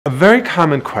A very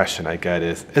common question I get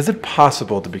is it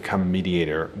possible to become a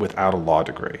mediator without a law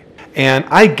degree? And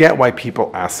I get why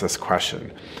people ask this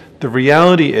question. The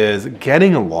reality is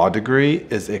getting a law degree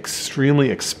is extremely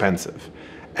expensive,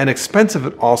 and expensive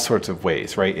in all sorts of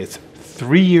ways, right? It's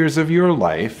 3 years of your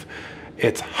life,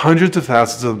 it's hundreds of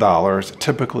thousands of dollars,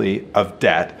 typically of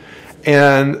debt.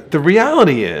 And the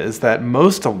reality is that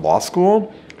most of law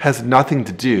school has nothing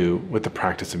to do with the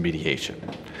practice of mediation.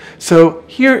 So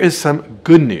here is some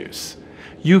good news.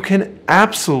 You can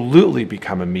absolutely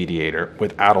become a mediator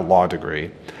without a law degree.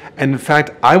 And in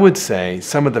fact, I would say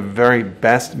some of the very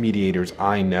best mediators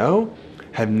I know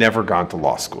have never gone to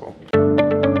law school.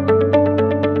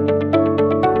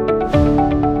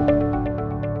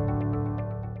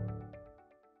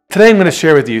 Today I'm going to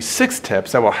share with you 6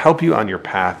 tips that will help you on your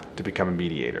path to become a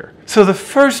mediator. So the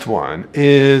first one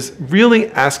is really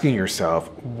asking yourself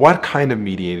what kind of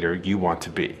mediator you want to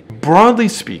be. Broadly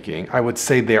speaking, I would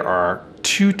say there are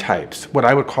 2 types, what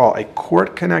I would call a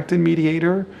court-connected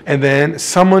mediator, and then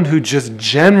someone who just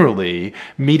generally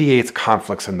mediates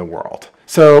conflicts in the world.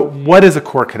 So what is a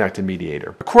court-connected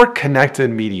mediator? A court-connected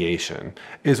mediation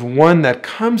is one that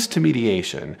comes to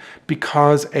mediation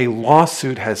because a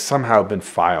lawsuit has somehow been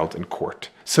filed in court.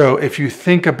 So if you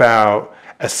think about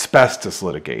asbestos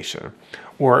litigation,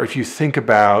 or if you think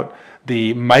about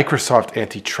the Microsoft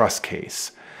antitrust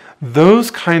case,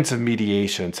 those kinds of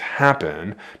mediations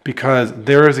happen because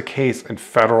there is a case in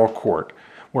federal court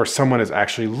where someone is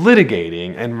actually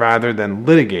litigating, and rather than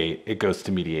litigate, it goes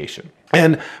to mediation.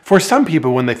 And for some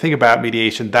people, when they think about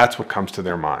mediation, that's what comes to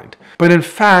their mind. But in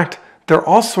fact, there are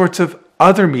all sorts of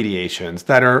other mediations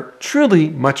that are truly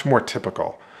much more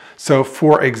typical. So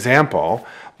for example,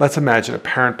 let's imagine a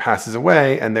parent passes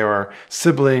away and there are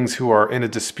siblings who are in a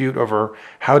dispute over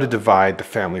how to divide the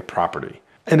family property.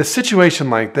 In a situation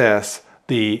like this,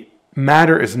 the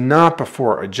matter is not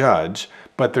before a judge,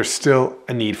 but there's still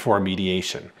a need for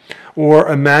mediation. Or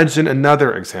imagine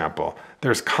another example.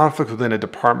 There's conflict within a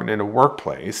department in a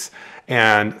workplace,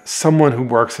 and someone who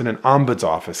works in an ombuds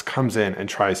office comes in and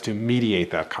tries to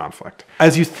mediate that conflict.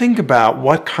 As you think about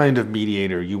what kind of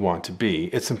mediator you want to be,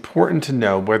 it's important to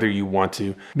know whether you want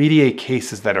to mediate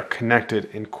cases that are connected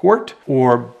in court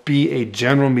or be a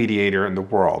general mediator in the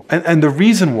world. And the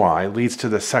reason why leads to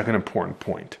the second important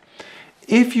point.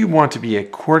 If you want to be a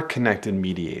court-connected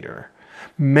mediator,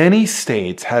 many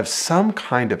states have some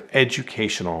kind of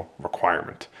educational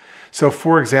requirement. So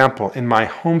for example, in my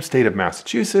home state of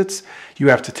Massachusetts, you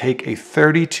have to take a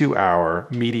 32-hour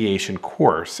mediation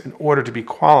course in order to be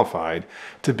qualified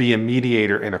to be a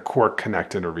mediator in a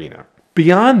court-connected arena.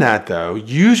 Beyond that though,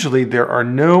 usually there are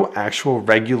no actual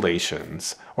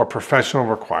regulations or professional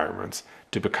requirements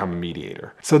to become a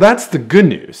mediator. So that's the good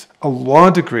news. A law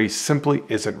degree simply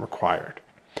isn't required.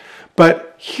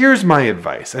 But here's my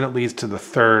advice, and it leads to the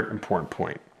third important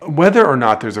point. Whether or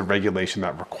not there's a regulation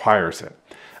that requires it,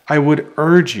 I would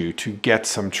urge you to get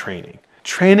some training.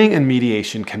 Training in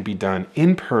mediation can be done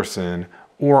in person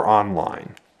or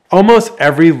online. Almost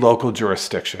every local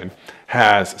jurisdiction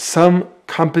has some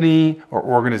company or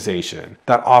organization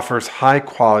that offers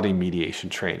high-quality mediation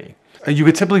training. You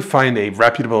could typically find a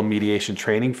reputable mediation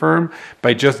training firm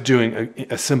by just doing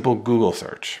a simple Google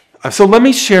search. So let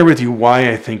me share with you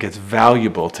why I think it's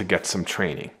valuable to get some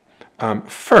training.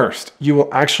 First, you will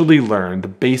actually learn the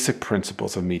basic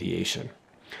principles of mediation.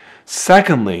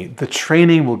 Secondly, the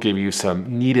training will give you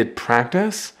some needed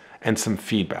practice and some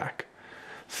feedback.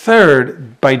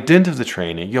 Third, by dint of the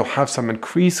training, you'll have some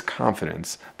increased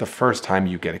confidence the first time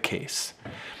you get a case.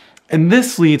 And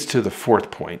this leads to the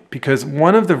fourth point, because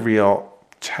one of the real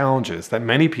challenges that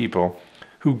many people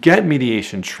who get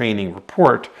mediation training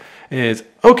report is,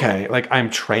 okay, like I'm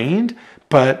trained,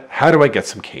 but how do I get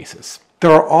some cases?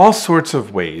 There are all sorts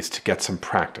of ways to get some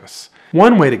practice.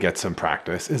 One way to get some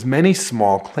practice is many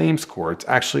small claims courts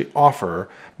actually offer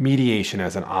mediation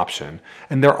as an option,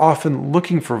 and they're often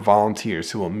looking for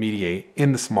volunteers who will mediate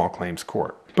in the small claims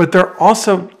court. But there are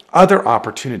also other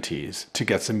opportunities to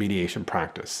get some mediation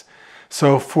practice.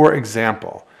 So for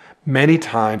example, many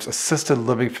times assisted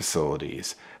living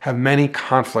facilities have many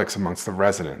conflicts amongst the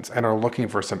residents and are looking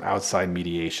for some outside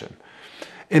mediation.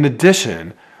 In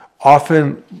addition,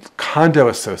 often condo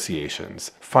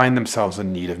associations find themselves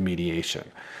in need of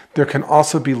mediation. There can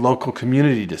also be local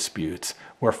community disputes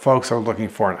where folks are looking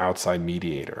for an outside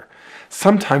mediator.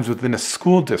 Sometimes within a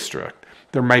school district,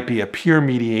 there might be a peer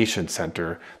mediation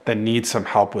center that needs some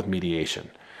help with mediation.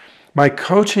 My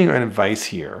coaching and advice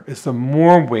here is the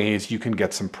more ways you can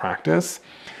get some practice,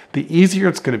 the easier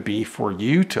it's going to be for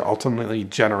you to ultimately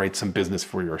generate some business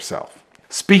for yourself.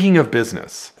 Speaking of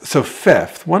business, so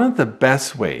fifth, one of the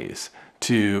best ways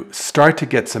to start to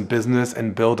get some business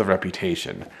and build a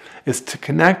reputation is to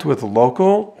connect with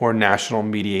local or national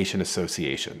mediation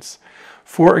associations.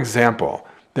 For example,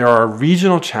 there are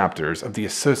regional chapters of the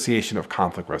Association of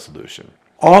Conflict Resolution.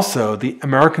 Also, the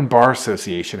American Bar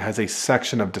Association has a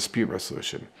section of dispute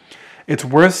resolution. It's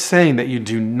worth saying that you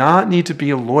do not need to be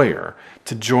a lawyer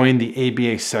to join the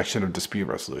ABA section of dispute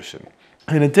resolution.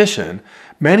 In addition,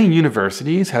 many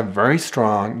universities have very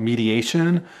strong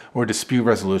mediation or dispute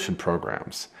resolution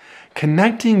programs.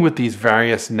 Connecting with these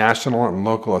various national and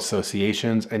local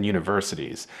associations and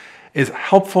universities is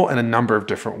helpful in a number of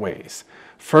different ways.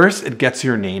 First, it gets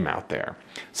your name out there.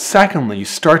 Secondly, you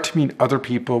start to meet other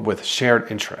people with shared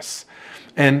interests.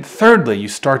 And thirdly, you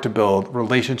start to build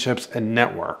relationships and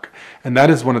network. And that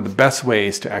is one of the best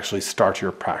ways to actually start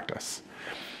your practice.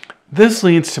 This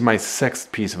leads to my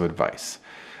sixth piece of advice.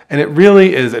 And it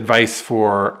really is advice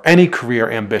for any career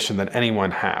ambition that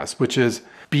anyone has, which is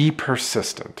be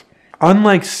persistent.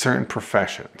 Unlike certain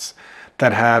professions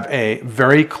that have a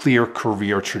very clear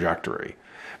career trajectory,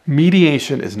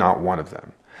 mediation is not one of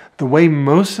them. The way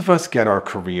most of us get our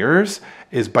careers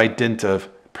is by dint of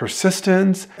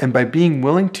persistence and by being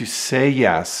willing to say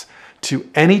yes to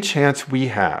any chance we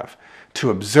have to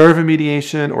observe a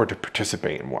mediation or to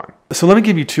participate in one. So let me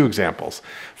give you two examples.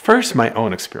 First, my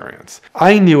own experience.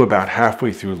 I knew about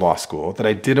halfway through law school that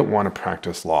I didn't want to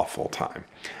practice law full time.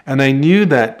 And I knew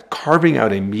that carving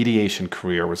out a mediation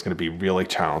career was going to be really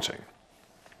challenging.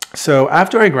 So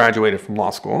after I graduated from law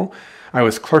school, I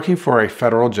was clerking for a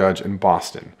federal judge in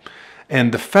Boston.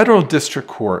 And the federal district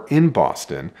court in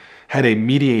Boston had a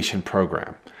mediation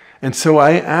program. And so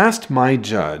I asked my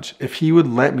judge if he would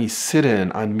let me sit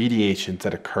in on mediations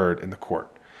that occurred in the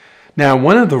court. Now,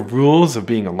 one of the rules of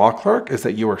being a law clerk is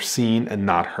that you are seen and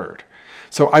not heard.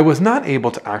 So I was not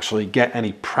able to actually get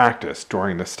any practice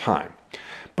during this time.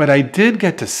 But I did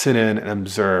get to sit in and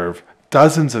observe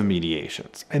dozens of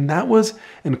mediations. And that was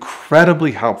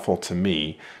incredibly helpful to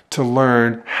me to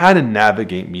learn how to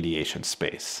navigate mediation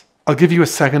space. I'll give you a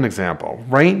second example.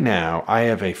 Right now, I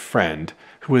have a friend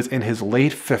who is in his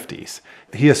late 50s.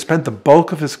 He has spent the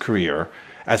bulk of his career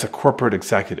as a corporate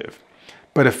executive.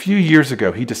 But a few years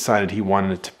ago, he decided he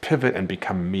wanted to pivot and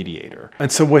become a mediator.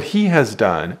 And so what he has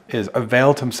done is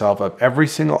availed himself of every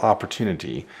single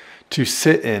opportunity to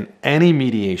sit in any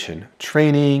mediation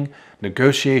training,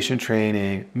 negotiation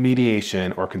training,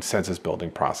 mediation, or consensus building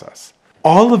process.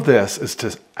 All of this is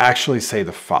to actually say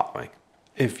the following.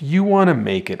 If you want to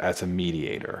make it as a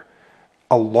mediator,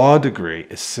 a law degree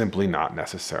is simply not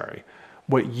necessary.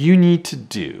 What you need to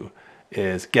do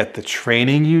is get the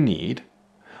training you need,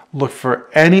 look for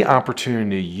any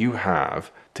opportunity you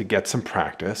have to get some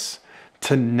practice,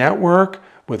 to network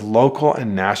with local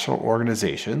and national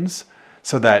organizations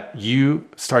so that you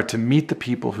start to meet the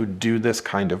people who do this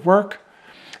kind of work,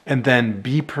 and then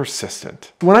be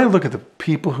persistent. When I look at the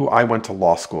people who I went to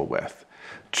law school with,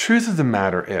 truth of the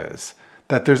matter is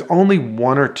that there's only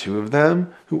one or two of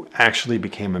them who actually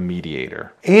became a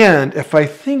mediator. And if I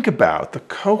think about the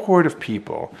cohort of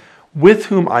people with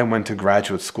whom I went to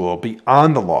graduate school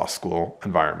beyond the law school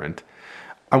environment,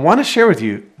 I want to share with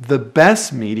you the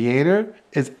best mediator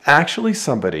is actually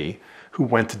somebody who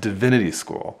went to divinity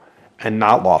school and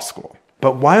not law school.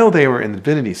 But while they were in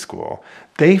divinity school,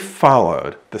 they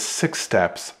followed the 6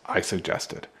 steps I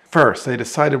suggested. First, they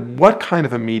decided what kind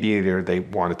of a mediator they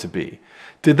wanted to be.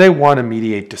 Did they want to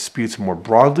mediate disputes more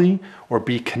broadly or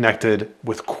be connected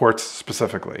with courts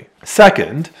specifically?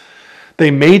 Second, they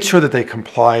made sure that they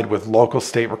complied with local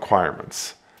state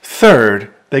requirements.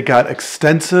 Third, they got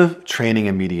extensive training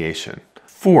in mediation.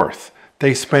 Fourth,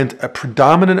 they spent a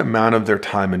predominant amount of their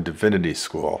time in divinity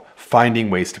school finding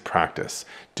ways to practice,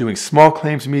 doing small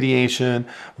claims mediation,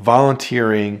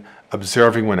 volunteering,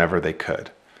 observing whenever they could.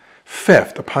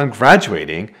 Fifth, upon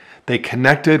graduating, they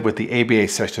connected with the ABA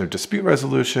section of dispute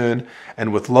resolution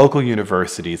and with local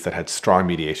universities that had strong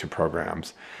mediation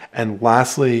programs. And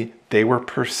lastly, they were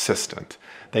persistent.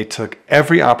 They took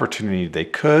every opportunity they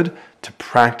could to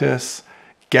practice,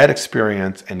 get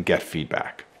experience, and get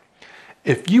feedback.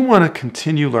 If you want to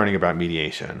continue learning about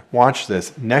mediation, watch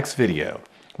this next video,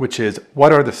 which is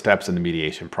what are the steps in the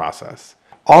mediation process.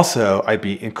 Also, I'd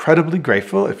be incredibly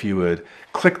grateful if you would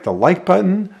click the like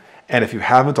button, and if you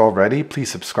haven't already, please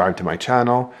subscribe to my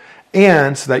channel.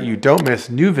 And so that you don't miss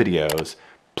new videos,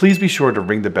 please be sure to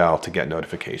ring the bell to get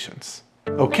notifications.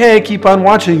 Okay, keep on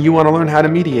watching. You want to learn how to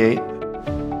mediate.